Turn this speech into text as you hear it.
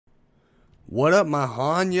What up, my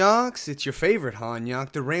Honyocks? It's your favorite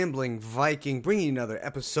Honyock, the Rambling Viking, bringing you another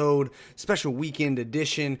episode, special weekend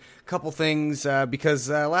edition. Couple things, because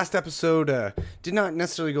last episode did not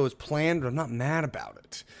necessarily go as planned, but I'm not mad about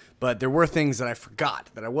it. But there were things that I forgot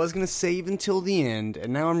that I was going to save until the end,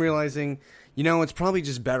 and now I'm realizing, it's probably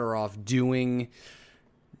just better off doing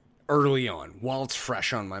early on, while it's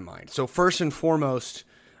fresh on my mind. So first and foremost,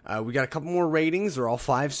 we got a couple more ratings. They're all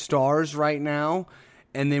 5 stars right now.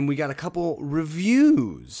 And then we got a couple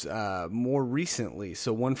reviews more recently.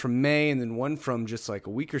 So one from May and then one from just like a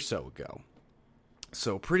week or so ago.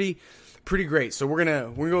 So pretty great. So we're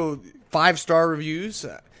gonna go 5-star reviews.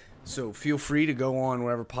 So feel free to go on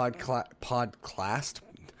whatever podcast.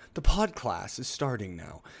 The podcast is starting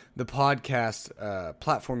now. The podcast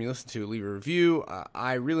platform you listen to, leave a review.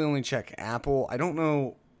 I really only check Apple. I don't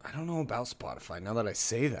know about Spotify now that I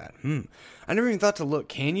say that. I never even thought to look.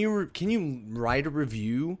 Can you write a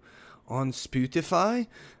review on Spotify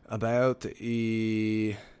about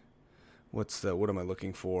what am I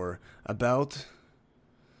looking for? About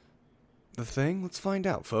the thing? Let's find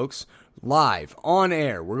out, folks. Live, on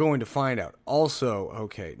air, we're going to find out. Also,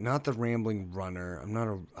 okay, not the Rambling Runner. I'm not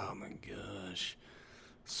oh my gosh.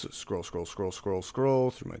 So scroll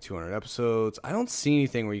through my 200 episodes. I don't see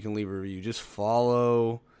anything where you can leave a review. Just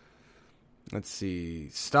follow. Let's see.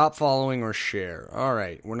 Stop following or share. All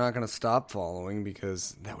right. We're not going to stop following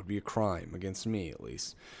because that would be a crime against me, at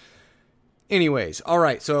least. Anyways. All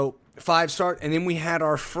right. So 5-star. And then we had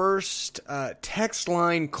our first text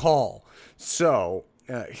line call. So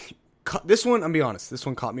this one, I'll be honest, this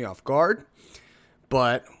one caught me off guard,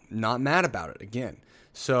 but not mad about it again.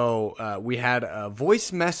 So we had a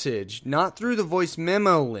voice message, not through the voice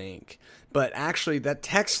memo link, but actually that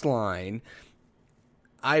text line.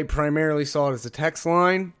 I primarily saw it as a text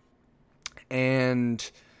line,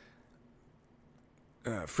 and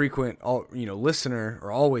frequent listener,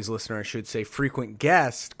 or always listener, I should say, frequent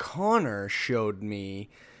guest Connor showed me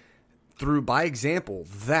by example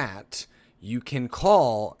that you can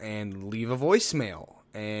call and leave a voicemail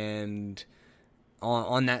and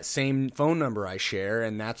on that same phone number I share,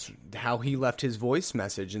 and that's how he left his voice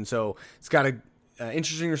message. And so it's got a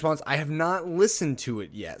interesting response. I have not listened to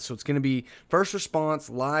it yet, so it's going to be first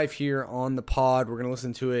response live here on the pod. We're going to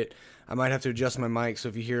listen to it. I might have to adjust my mic, so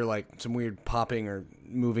if you hear like some weird popping or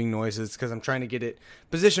moving noises, because I'm trying to get it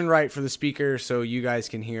positioned right for the speaker so you guys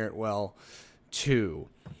can hear it well too.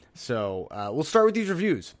 So we'll start with these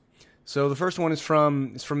reviews. So the first one is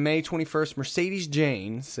from May 21st. Mercedes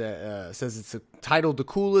Jane says it's titled "The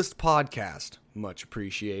Coolest Podcast." Much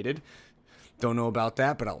appreciated. Don't know about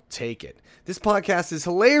that, but I'll take it. This podcast is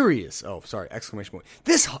hilarious. Oh, sorry, exclamation point.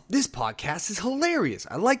 This podcast is hilarious.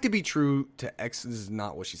 I like to be true to this is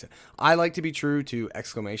not what she said. I like to be true to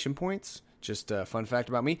exclamation points. Just a fun fact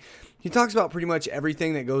about me. He talks about pretty much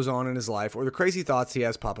everything that goes on in his life or the crazy thoughts he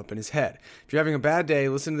has pop up in his head. If you're having a bad day,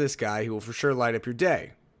 listen to this guy. He will for sure light up your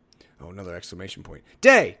day. Oh, another exclamation point.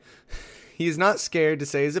 Day! He is not scared to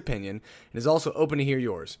say his opinion and is also open to hear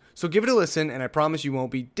yours. So give it a listen, and I promise you won't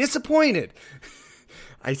be disappointed.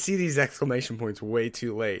 I see these exclamation points way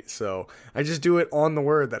too late, so I just do it on the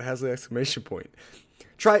word that has the exclamation point.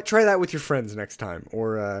 Try that with your friends next time,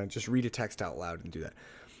 or just read a text out loud and do that.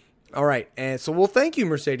 All right, and so thank you,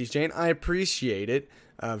 Mercedes Jane. I appreciate it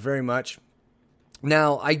very much.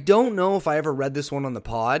 Now, I don't know if I ever read this one on the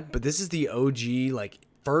pod, but this is the OG,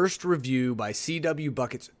 first review by C.W.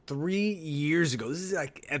 Buckets 3 years ago. This is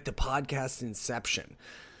at the podcast inception.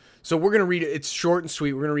 So we're going to read it. It's short and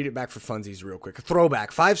sweet. We're going to read it back for funsies real quick. A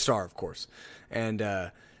throwback, 5-star, of course. And,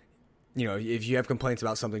 if you have complaints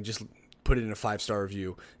about something, just put it in a 5-star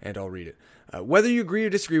review and I'll read it. Whether you agree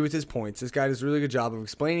or disagree with his points, this guy does a really good job of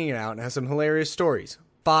explaining it out and has some hilarious stories.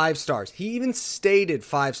 5 stars. He even stated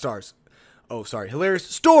 5 stars. Oh, sorry. Hilarious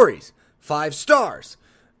stories. 5 stars.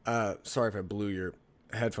 Sorry if I blew your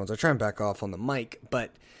headphones. I try and back off on the mic,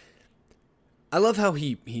 but I love how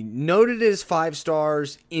he noted it as 5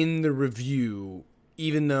 stars in the review,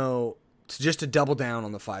 even though just to double down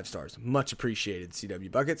on the 5 stars. Much appreciated,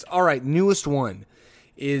 CW Buckets. All right, newest one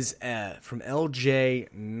is from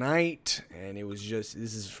LJ Knight, and this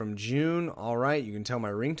is from June. All right, you can tell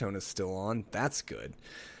my ringtone is still on. That's good.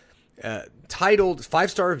 Titled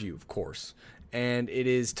 5-star review, of course, and it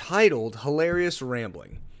is titled "Hilarious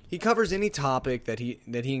Rambling." He covers any topic that he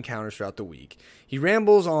encounters throughout the week. He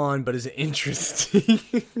rambles on, but is interesting.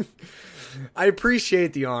 I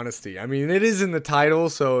appreciate the honesty. I mean, it is in the title,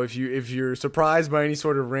 so if you're surprised by any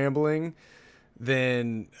sort of rambling,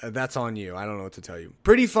 then that's on you. I don't know what to tell you.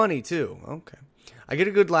 Pretty funny too. Okay. I get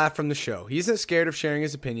a good laugh from the show. He isn't scared of sharing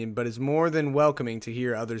his opinion, but is more than welcoming to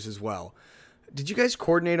hear others as well. Did you guys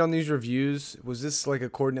coordinate on these reviews? Was this like a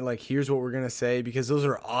coordinate, like, here's what we're going to say? Because those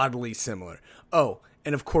are oddly similar. Oh,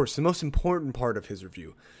 and of course, the most important part of his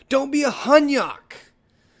review. Don't be a Honyock!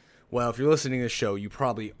 Well, if you're listening to the show, you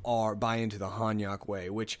probably buy into the Honyock way,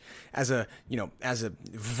 which as a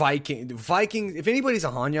Viking, if anybody's a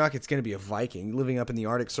Honyock, it's going to be a Viking living up in the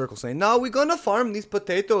Arctic Circle saying, no, we're going to farm these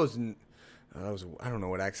potatoes. And I don't know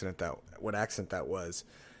what accent that was.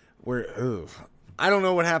 I don't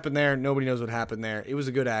know what happened there. Nobody knows what happened there. It was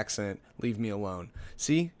a good accent. Leave me alone.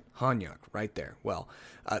 See? Honyock right there. Well,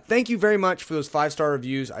 thank you very much for those 5-star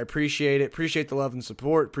reviews. I appreciate it. Appreciate the love and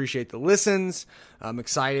support. Appreciate the listens. I'm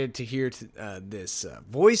excited to hear this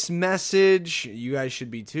voice message. You guys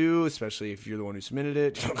should be too, especially if you're the one who submitted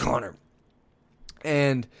it. Connor.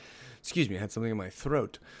 And, excuse me, I had something in my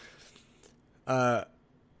throat.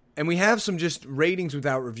 And we have some just ratings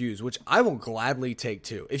without reviews, which I will gladly take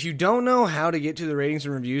too. If you don't know how to get to the ratings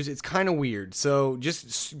and reviews, it's kind of weird. So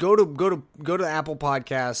just go to Apple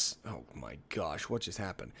Podcasts. Oh my gosh, what just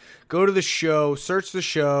happened? Go to the show, search the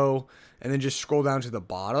show, and then just scroll down to the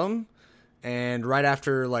bottom. And right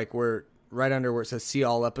after, right under where it says see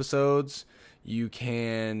all episodes,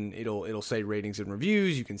 it'll say ratings and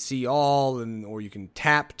reviews. You can see all, or you can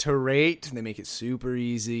tap to rate. They make it super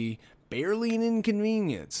easy. Barely an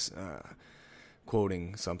inconvenience.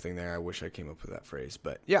 Quoting something there. I wish I came up with that phrase.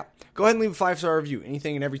 But yeah, go ahead and leave a 5-star review.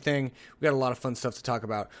 Anything and everything. We got a lot of fun stuff to talk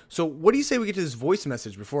about. So what do you say we get to this voice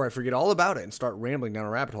message before I forget all about it and start rambling down a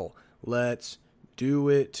rabbit hole? Let's do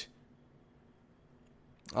it.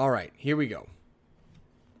 All right, here we go.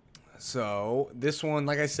 So this one,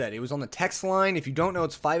 like I said, it was on the text line. If you don't know,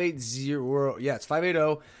 it's 580. Yeah, it's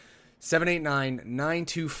 580.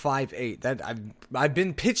 789-9258. That I've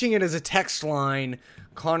been pitching it as a text line.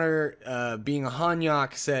 Connor, being a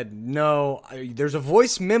Honyock, said no. There's a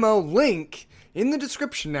voice memo link in the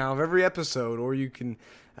description now of every episode, or you can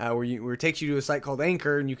where it takes you to a site called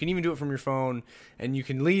Anchor, and you can even do it from your phone, and you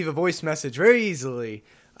can leave a voice message very easily.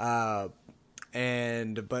 But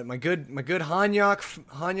my good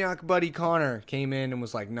Honyock buddy Connor came in and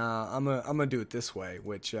was like, nah, I'm gonna do it this way,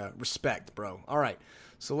 which respect, bro. All right.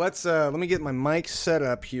 So let me get my mic set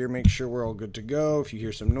up here, make sure we're all good to go. If you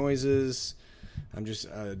hear some noises, I'm just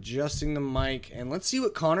adjusting the mic, and let's see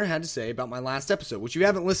what Connor had to say about my last episode, which you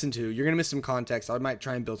haven't listened to. You're going to miss some context. I might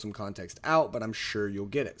try and build some context out, but I'm sure you'll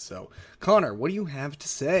get it. So, Connor, what do you have to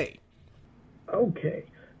say? Okay.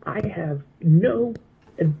 I have no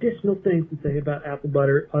additional things to say about apple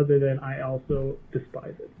butter other than I also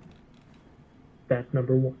despise it. That's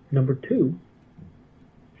number one. Number two,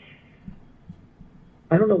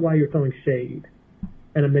 I don't know why you're throwing shade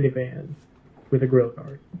at a minivan with a grill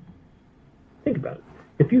guard. Think about it.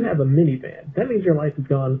 If you have a minivan, that means your life has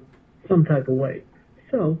gone some type of way.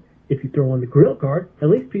 So, if you throw on the grill guard, at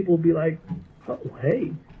least people will be like, oh,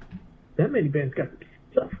 hey, that minivan's got some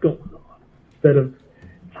stuff going on. Instead of,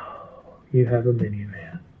 oh, you have a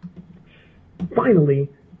minivan. Finally,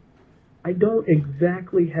 I don't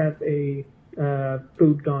exactly have a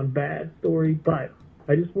food gone bad story, but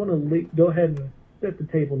I just want to go ahead and set the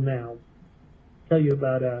table now. Tell you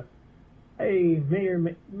about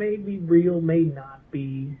may be real, may not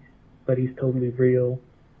be, but he's totally real.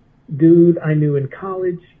 Dude I knew in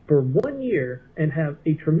college for 1 year and have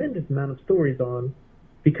a tremendous amount of stories on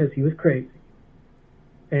because he was crazy.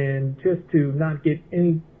 And just to not get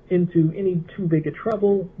into any too big a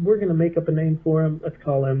trouble, we're going to make up a name for him. Let's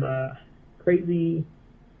call him Crazy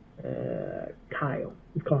Kyle.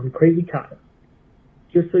 Let's call him Crazy Kyle.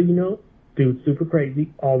 Just so you know, dude's super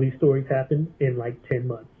crazy. All these stories happen in like 10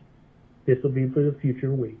 months. This will be for the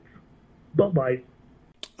future weeks. Bye-bye.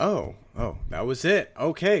 Oh, that was it.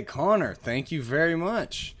 Okay, Connor, thank you very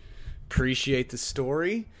much. Appreciate the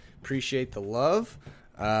story. Appreciate the love.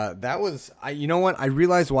 You know what? I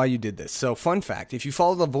realized why you did this. So, fun fact, if you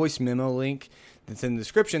follow the voice memo link that's in the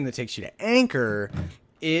description that takes you to Anchor,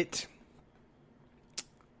 it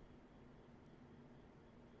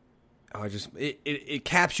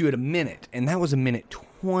caps you at a minute, and that was a minute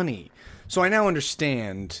 20. So I now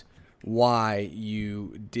understand why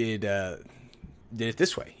you did it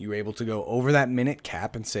this way. You were able to go over that minute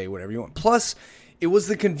cap and say whatever you want. Plus, it was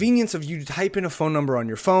the convenience of you type in a phone number on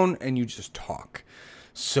your phone and you just talk.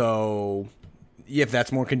 So if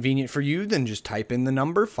that's more convenient for you, then just type in the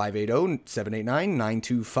number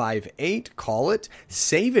 580-789-9258, call it,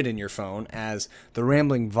 save it in your phone as the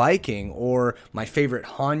Rambling Viking or my favorite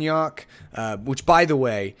Honyock, which, by the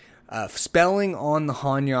way, spelling on the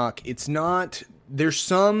Honyock, it's not, there's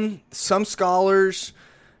some scholars,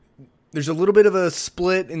 there's a little bit of a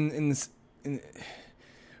split in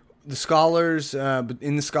the scholars, but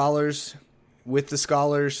in the scholars, with the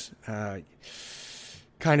scholars,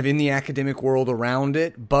 kind of in the academic world around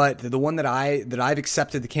it. But the one that I've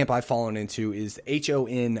accepted, the camp I've fallen into, is Honyock,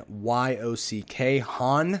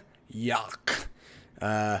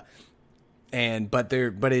 Honyock. But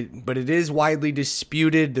it is widely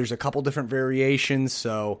disputed. There's a couple different variations.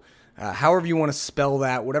 So, however you want to spell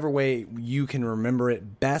that, whatever way you can remember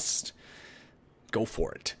it best, go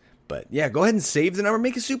for it. But yeah, go ahead and save the number.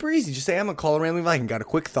 Make it super easy. Just say, I'm going to call a rambling Viking. Got a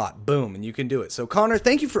quick thought. Boom. And you can do it. So Connor,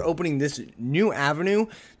 thank you for opening this new avenue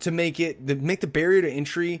to make the barrier to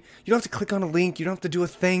entry. You don't have to click on a link. You don't have to do a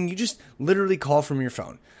thing. You just literally call from your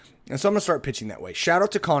phone. And so I'm going to start pitching that way. Shout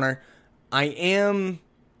out to Connor. I am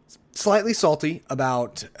slightly salty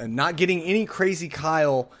about not getting any crazy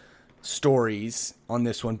Kyle stories on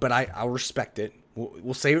this one, but I'll respect it.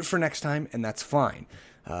 We'll save it for next time, and that's fine.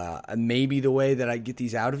 Maybe the way that I get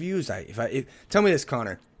these out of you is tell me this,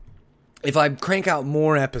 Connor. If I crank out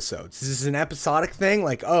more episodes, this is an episodic thing.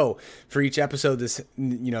 Like, for each episode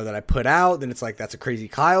that I put out, then it's like that's a crazy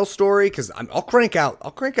Kyle story. Because I'll crank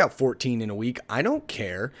out 14 in a week. I don't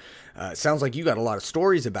care. It sounds like you got a lot of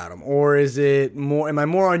stories about them. Or is it more? Am I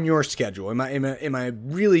more on your schedule? Am I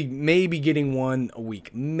really maybe getting one a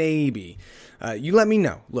week? Maybe. You let me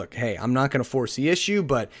know. Look, hey, I'm not going to force the issue,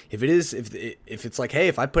 but if it's like, hey,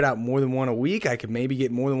 if I put out more than one a week, I could maybe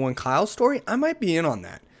get more than one Kyle story. I might be in on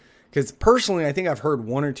that. Because personally, I think I've heard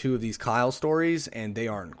one or two of these Kyle stories, and they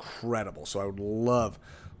are incredible. So I would love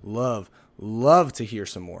to hear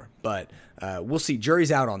some more. But we'll see.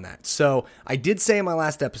 Jury's out on that. So I did say in my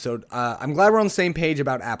last episode, I'm glad we're on the same page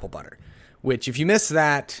about apple butter. Which, if you missed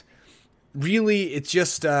that, really, it's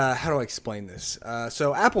just, how do I explain this?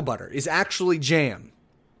 So apple butter is actually jam.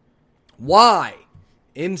 Why?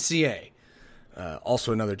 MCA.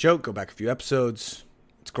 Also another joke. Go back a few episodes.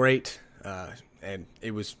 It's great. And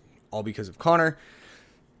it was all because of Connor.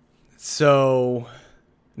 So,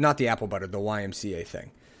 not the apple butter, the YMCA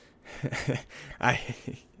thing. I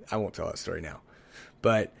won't tell that story now.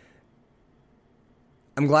 But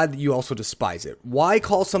I'm glad that you also despise it. Why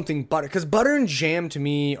call something butter? Because butter and jam to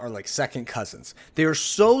me are like second cousins. They are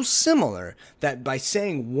so similar that by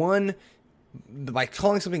calling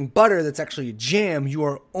something butter that's actually a jam, you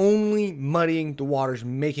are only muddying the waters,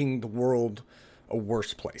 making the world a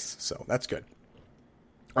worse place. So that's good.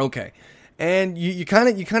 Okay. And you kind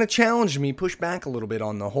of challenged me, pushed back a little bit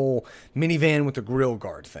on the whole minivan with the grill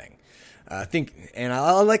guard thing. And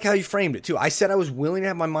I like how you framed it too. I said I was willing to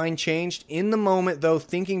have my mind changed. In the moment, though,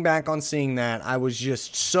 thinking back on seeing that, I was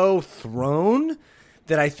just so thrown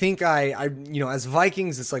that I think as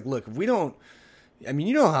Vikings, it's like, look, if we don't,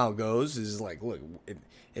 you know how it goes. Is like, look,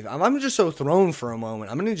 if I'm just so thrown for a moment,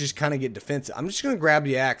 I'm going to just kind of get defensive. I'm just going to grab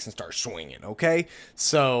the axe and start swinging, okay?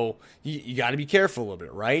 So you got to be careful a little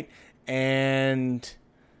bit, right? And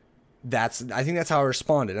I think that's how I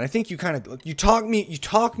responded. And I think you talk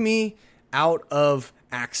me out of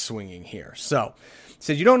axe swinging here. So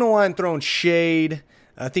said, you don't know why I'm throwing shade.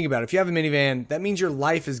 Think about it. If you have a minivan, that means your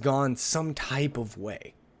life has gone some type of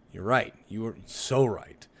way. You're right. You are so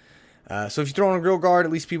right. So if you throw on a grill guard,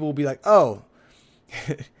 at least people will be like, oh,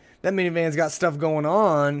 that minivan's got stuff going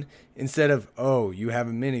on, instead of, oh, you have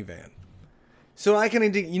a minivan. So I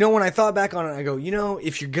kind of, when I thought back on it, I go,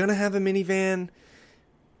 if you're going to have a minivan,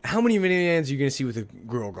 how many minivans are you going to see with a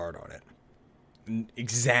grill guard on it?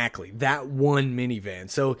 Exactly. That one minivan.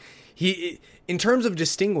 So in terms of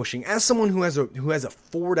distinguishing, as someone who has a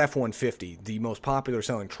Ford F-150, the most popular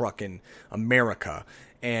selling truck in America,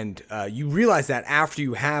 and you realize that after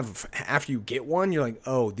you get one, you're like,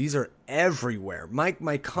 oh, these are everywhere.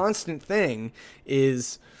 My constant thing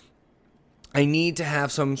is I need to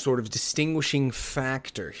have some sort of distinguishing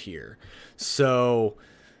factor here. So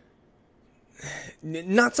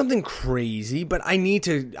not something crazy, but I need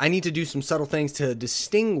to do some subtle things to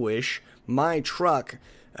distinguish my truck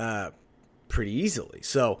pretty easily.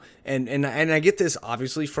 So and I get this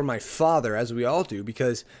obviously from my father, as we all do,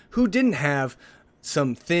 because who didn't have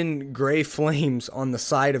some thin gray flames on the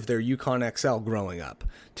side of their Yukon XL growing up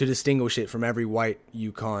to distinguish it from every white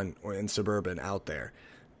Yukon and Suburban out there?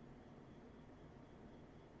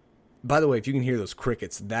 By the way, if you can hear those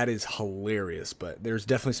crickets, that is hilarious, but there's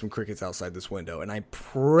definitely some crickets outside this window, and I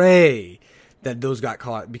pray that those got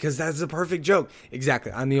caught, because that's a perfect joke.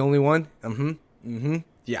 Exactly. I'm the only one?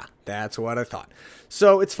 Yeah, that's what I thought.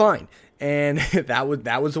 So it's fine. And that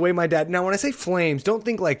was the way my dad... Now, when I say flames, don't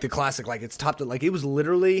think like the classic, like it's topped... Like, it was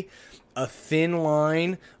literally a thin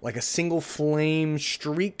line, like a single flame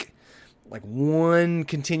streak, like one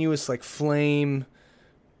continuous, like, flame...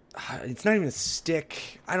 It's not even a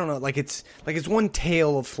stick. I don't know. Like it's one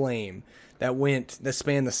tail of flame that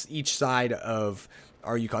spanned each side of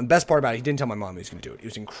Are you calling? The best part about it, he didn't tell my mom he was going to do it. It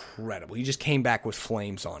was incredible. He just came back with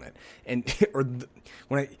flames on it, and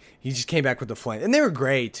he just came back with the flame, and they were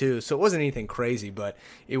gray too. So it wasn't anything crazy, but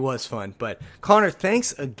it was fun. But Connor,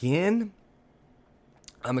 thanks again.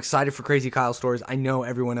 I'm excited for Crazy Kyle stories. I know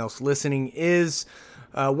everyone else listening is.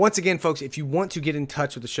 Once again, folks, if you want to get in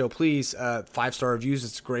touch with the show, please, 5-star reviews.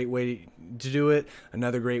 It's a great way to do it.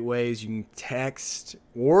 Another great way is you can text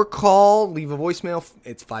or call, leave a voicemail.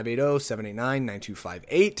 It's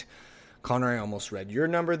 580-789-9258. Connor, I almost read your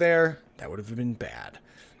number there. That would have been bad.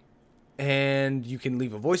 And you can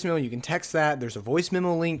leave a voicemail. You can text that. There's a voice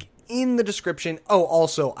memo link in the description. Oh,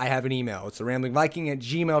 also, I have an email. It's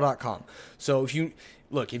theramblingviking@gmail.com. So if you...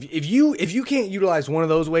 Look, if you can't utilize one of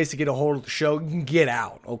those ways to get a hold of the show, you can get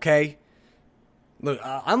out, okay? Look,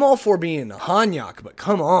 I'm all for being a Honyock, but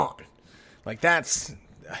come on. Like, I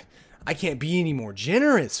can't be any more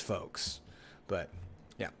generous, folks. But,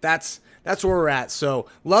 yeah, that's where we're at. So,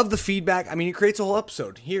 love the feedback. I mean, it creates a whole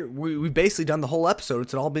episode. Here, we've basically done the whole episode.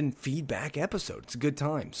 It's all been feedback episode. It's a good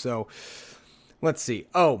time. So, let's see.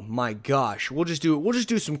 Oh, my gosh. We'll just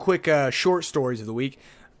do some quick short stories of the week.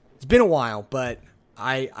 It's been a while, but...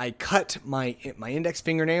 I cut my index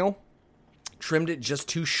fingernail, trimmed it just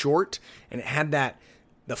too short, and it had the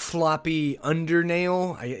floppy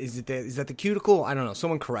undernail. Is that the cuticle? I don't know.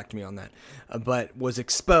 Someone correct me on that. But was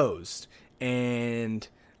exposed, and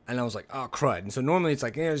I was like, oh crud. And so normally it's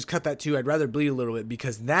like, just cut that too. I'd rather bleed a little bit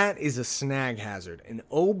because that is a snag hazard. And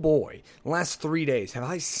oh boy, the last 3 days have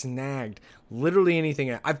I snagged literally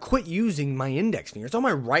anything. I've quit using my index finger. It's on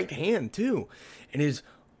my right hand too, and it is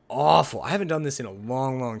awful. I haven't done this in a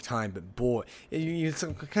long time, but boy, it's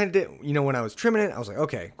kind of did, when I was trimming it, I was like,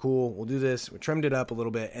 okay, cool, we'll do this. We trimmed it up a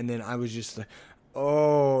little bit, and then I was just like,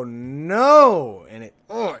 oh no, and it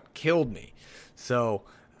killed me. So,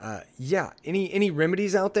 yeah, any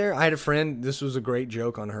remedies out there? I had a friend, this was a great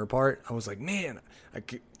joke on her part. I was like, man,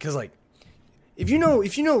 because like, if you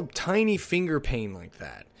know tiny finger pain like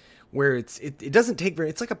that, where it doesn't take very,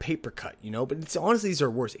 it's like a paper cut, but it's honestly, these are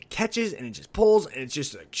worse. It catches and it just pulls and it's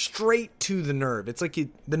just like straight to the nerve. It's like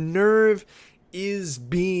the nerve is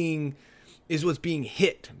what's being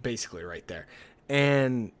hit basically right there.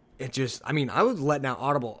 And it just, I was letting out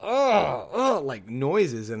audible, like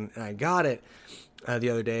noises, and I got it the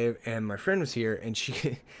other day, and my friend was here, and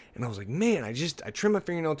and I was like, man, I trimmed my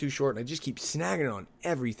fingernail too short, and I just keep snagging it on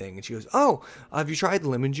everything. And she goes, oh, have you tried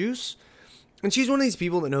lemon juice? And she's one of these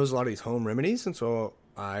people that knows a lot of these home remedies, and so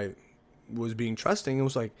I was being trusting and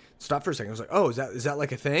was like, stop for a second. I was like, oh, is that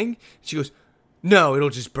like a thing? She goes, no,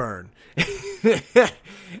 it'll just burn.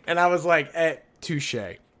 And I was like, touche.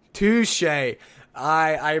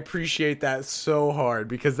 I appreciate that so hard,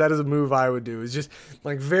 because that is a move I would do. It's just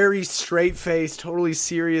like very straight face, totally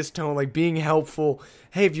serious tone, like being helpful.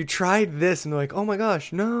 Hey, have you tried this? And they're like, oh my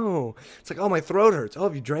gosh, no. It's like, oh, my throat hurts. Oh,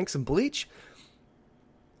 have you drank some bleach?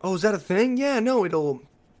 Oh, is that a thing? Yeah, no,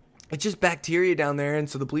 it's just bacteria down there, and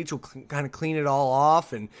so the bleach will kind of clean it all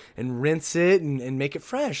off and rinse it and make it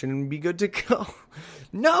fresh and be good to go.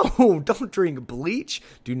 No, don't drink bleach.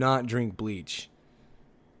 Do not drink bleach.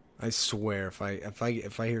 I swear, if I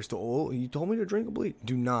hear you told me to drink bleach.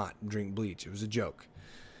 Do not drink bleach. It was a joke.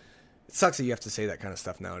 It sucks that you have to say that kind of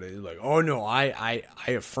stuff nowadays. Like, oh no, I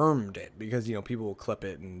affirmed it, because people will clip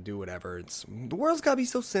it and do whatever. The world's gotta be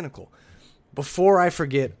so cynical. Before I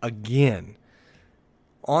forget again,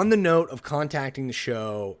 on the note of contacting the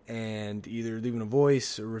show and either leaving a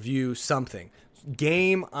voice or review, something,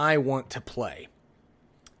 game I want to play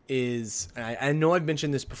is, I know I've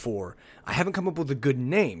mentioned this before, I haven't come up with a good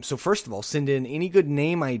name. So first of all, send in any good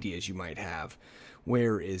name ideas you might have.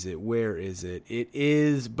 Where is it? It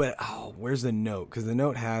is, but, where's the note? Because the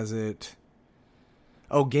note has it.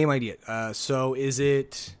 Oh, game idea. So is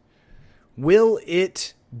it, will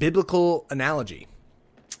it biblical analogy?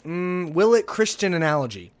 Will it Christian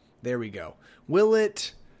analogy? There we go. Will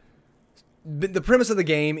it... The premise of the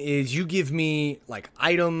game is you give me like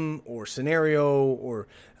item or scenario, or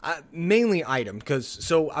mainly item, because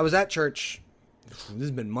so I was at church. This has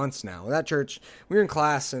been months now. At church, we were in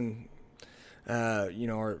class, and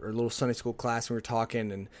our little Sunday school class, and we were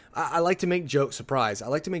talking, and I like to make jokes. Surprise! I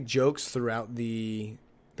like to make jokes throughout the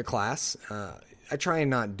class. I try and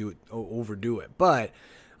not overdo it, but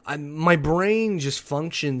my brain just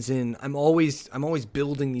functions in, I'm always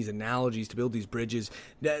building these analogies to build these bridges,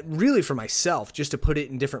 really for myself, just to put it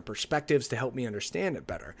in different perspectives to help me understand it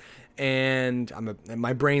better. And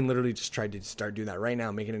my brain literally just tried to start doing that right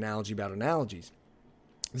now, make an analogy about analogies.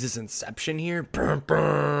 Is this Inception here?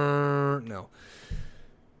 No.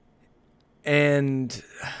 And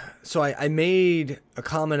so I made a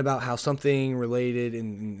comment about how something related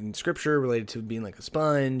in scripture related to being like a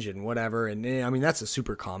sponge and whatever. And I mean, that's a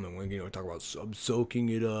super common one, talk about soaking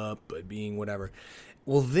it up, but being whatever.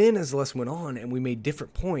 Well, then as the lesson went on and we made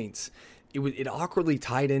different points, it awkwardly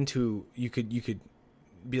tied into, you could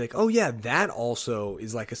be like, oh yeah, that also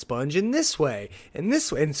is like a sponge in this way and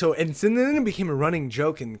this way. And so then it became a running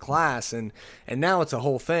joke in class, and now it's a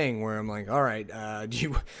whole thing where I'm like, all right, do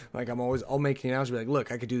you, like, I'll make an announcement, be like,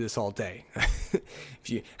 look, I could do this all day.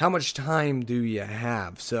 How much time do you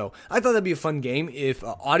have? So I thought that'd be a fun game. If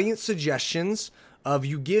audience suggestions of,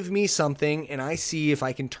 you give me something and I see if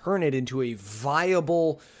I can turn it into a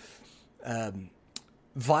viable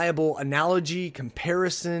analogy,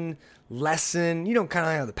 comparison, lesson, kind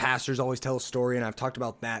of how the pastors always tell a story, and I've talked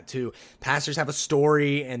about that too. Pastors have a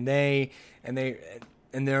story, and they're,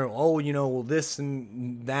 well, this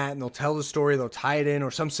and that, and they'll tell the story, they'll tie it in,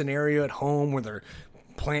 or some scenario at home where they're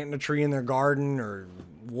planting a tree in their garden, or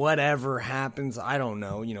whatever happens. I don't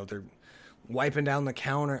know. They're wiping down the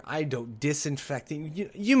counter.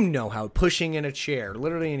 Disinfecting. You know how, pushing in a chair,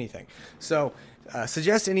 literally anything. So.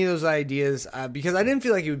 Suggest any of those ideas, because I didn't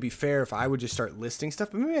feel like it would be fair if I would just start listing stuff,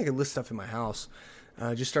 but maybe I could list stuff in my house.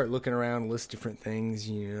 Just start looking around, list different things,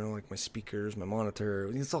 like my speakers, my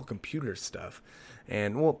monitor. It's all computer stuff.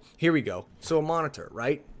 And, well, here we go. So a monitor,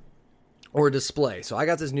 right? Or a display. So I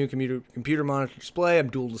got this new computer monitor display. I'm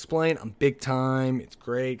dual displaying. I'm big time. It's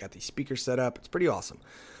great. Got these speakers set up. It's pretty awesome.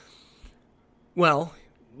 Well,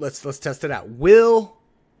 let's test it out. Will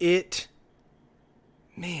it...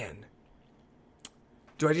 Man...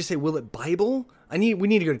 Do I just say, will it Bible? We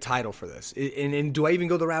need to go to title for this. And do I even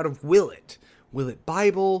go the route of will it? Will it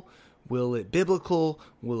Bible? Will it biblical?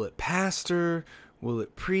 Will it pastor? Will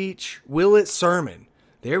it preach? Will it sermon?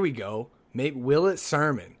 There we go. Maybe will it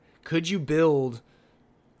sermon? Could you build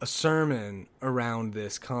a sermon around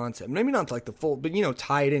this concept? Maybe not like the full, but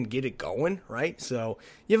tie it in, get it going, right? So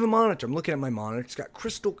you have a monitor. I'm looking at my monitor. It's got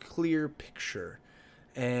crystal clear picture.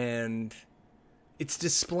 And it's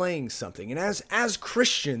displaying something. And as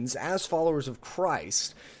Christians, as followers of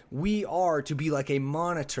Christ, we are to be like a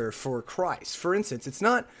monitor for Christ. For instance, it's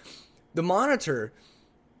not, the monitor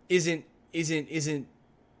has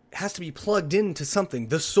to be plugged into something,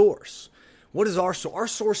 the source. What is our source? Our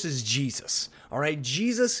source is Jesus. All right,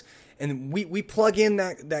 Jesus, and we plug in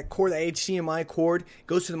that cord, that HDMI cord,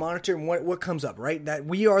 goes to the monitor, and what comes up, right? That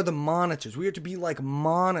we are the monitors. We are to be like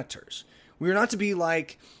monitors. We are not to be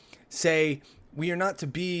like, say, we are not to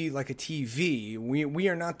be like a TV. We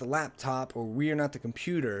are not the laptop, or we are not the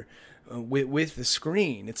computer with the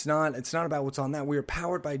screen. It's not about what's on that. We are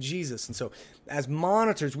powered by Jesus. And so as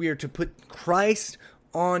monitors, we are to put Christ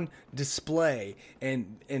on display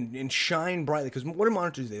and shine brightly. Because what are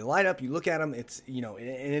monitors? They light up, you look at them, it's, and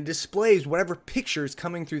it displays whatever picture is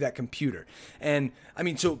coming through that computer. And I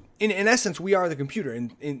mean, so in essence, we are the computer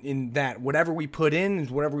in that whatever we put in is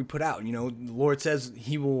whatever we put out. The Lord says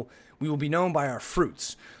we will be known by our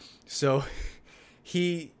fruits. So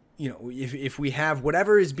if we have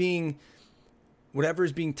whatever is being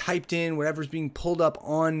typed in, whatever is being pulled up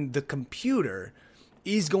on the computer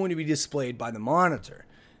is going to be displayed by the monitor.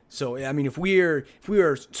 So I mean, if we are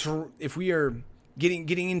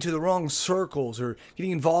getting into the wrong circles, or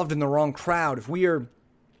getting involved in the wrong crowd, if we are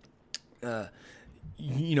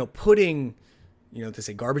putting, to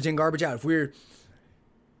say garbage in, garbage out,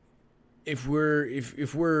 if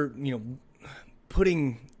we're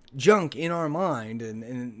putting junk in our mind,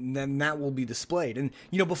 and then that will be displayed. And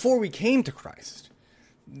before we came to Christ,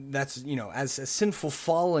 that's as a sinful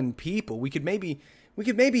fallen people, we could maybe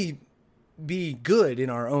be good in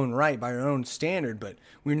our own right by our own standard, but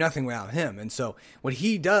we're nothing without him. And so what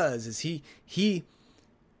he does is he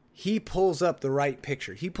pulls up the right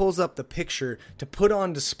picture. He pulls up the picture to put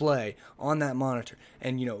on display on that monitor.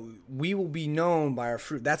 And, we will be known by our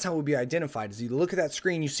fruit. That's how we'll be identified. As you look at that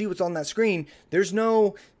screen, you see what's on that screen. There's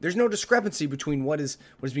no discrepancy between what is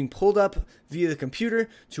being pulled up via the computer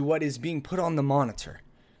to what is being put on the monitor.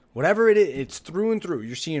 Whatever it is, it's through and through.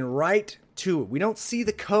 You're seeing right to it. We don't see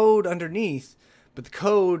the code underneath, but the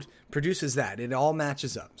code produces that. It all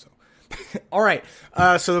matches up. So. All right,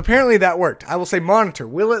 so apparently that worked. I will say monitor,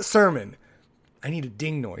 will it sermon? I need a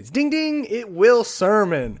ding noise. Ding, ding, it will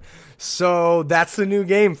sermon. So that's the new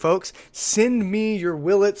game, folks. Send me your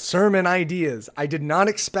will it sermon ideas. I did not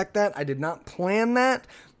expect that. I did not plan that.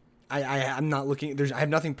 I'm not looking, I have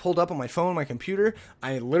nothing pulled up on my phone, my computer.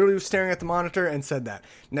 I literally was staring at the monitor and said that.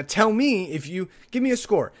 Now tell me, give me a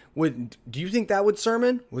score. Do you think that would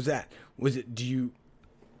sermon? You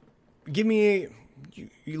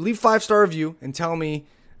leave 5-star review and tell me,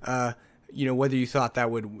 whether you thought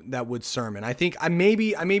that would sermon. I think I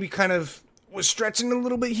maybe kind of was stretching a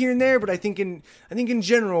little bit here and there, but I think in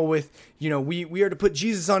general with, we are to put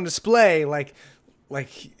Jesus on display, like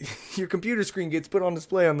your computer screen gets put on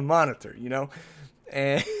display on the monitor,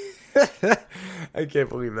 and I can't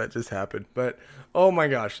believe that just happened, but oh my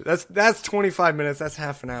gosh, that's 25 minutes. That's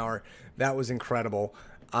half an hour. That was incredible.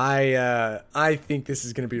 I think this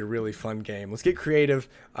is going to be a really fun game. Let's get creative.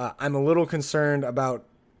 I'm a little concerned about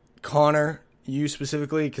Connor, you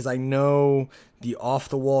specifically, because I know the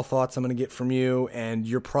off-the-wall thoughts I'm going to get from you, and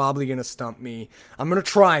you're probably going to stump me. I'm going to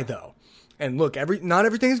try, though. And look, not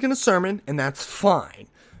everything is going to sermon, and that's fine,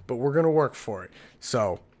 but we're going to work for it.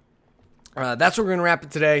 So that's where we're going to wrap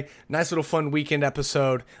it today. Nice little fun weekend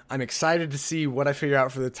episode. I'm excited to see what I figure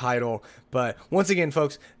out for the title. But once again,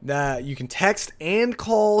 folks, you can text and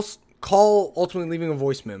call, ultimately leaving a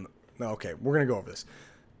voice memo. Okay, we're going to go over this.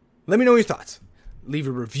 Let me know your thoughts. Leave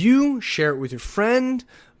a review, share it with your friend.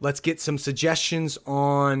 Let's get some suggestions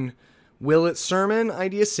on Will It Sermon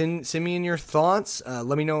ideas. Send me in your thoughts.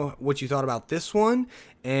 Let me know what you thought about this one.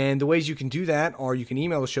 And the ways you can do that are you can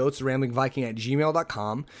email the show. It's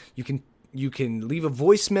theramblingviking@gmail.com. You can leave a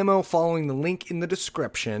voice memo following the link in the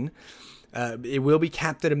description. It will be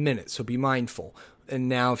capped at a minute, so be mindful. And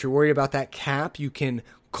now, if you're worried about that cap, you can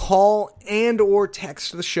call and or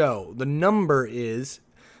text the show. The number is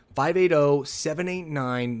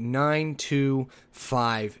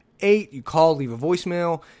 580-789-9258. You call, leave a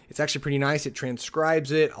voicemail. It's actually pretty nice. It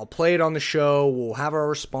transcribes it. I'll play it on the show. We'll have our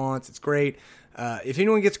response. It's great. If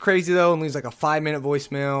anyone gets crazy, though, and leaves like a 5-minute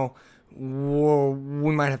voicemail,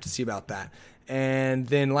 we might have to see about that. And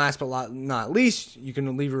then last but not least, you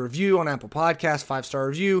can leave a review on Apple Podcasts, 5-star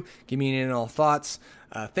review. Give me an in and all thoughts.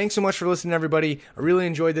 Thanks so much for listening, everybody. I really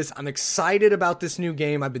enjoyed this. I'm excited about this new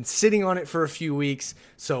game. I've been sitting on it for a few weeks.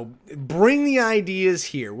 So bring the ideas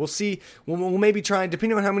here. We'll see. We'll maybe try,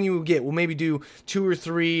 depending on how many we get, we'll maybe do 2 or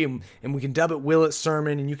 3, and we can dub it Will It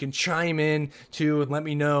Sermon, and you can chime in too and let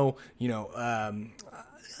me know,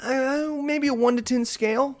 maybe a 1 to 10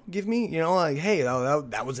 scale. Give me, like, hey,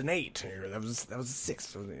 that was an 8, or that was a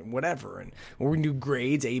 6, or whatever. And we're gonna do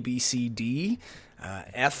grades A, B, C, D,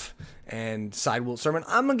 F, and side Will It Sermon.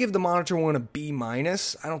 I'm gonna give the monitor one a B-. I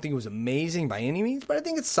don't think it was amazing by any means, but I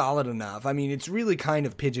think it's solid enough. I mean, it's really kind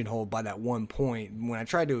of pigeonholed by that one point. When I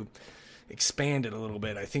tried to expand it a little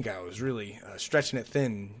bit, I think I was really stretching it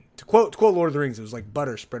thin. To quote Lord of the Rings, it was like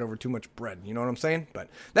butter spread over too much bread. You know what I'm saying? But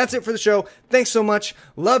that's it for the show. Thanks so much.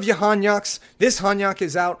 Love you, Honyocks. This Honyock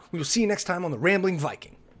is out. We will see you next time on The Rambling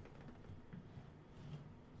Viking.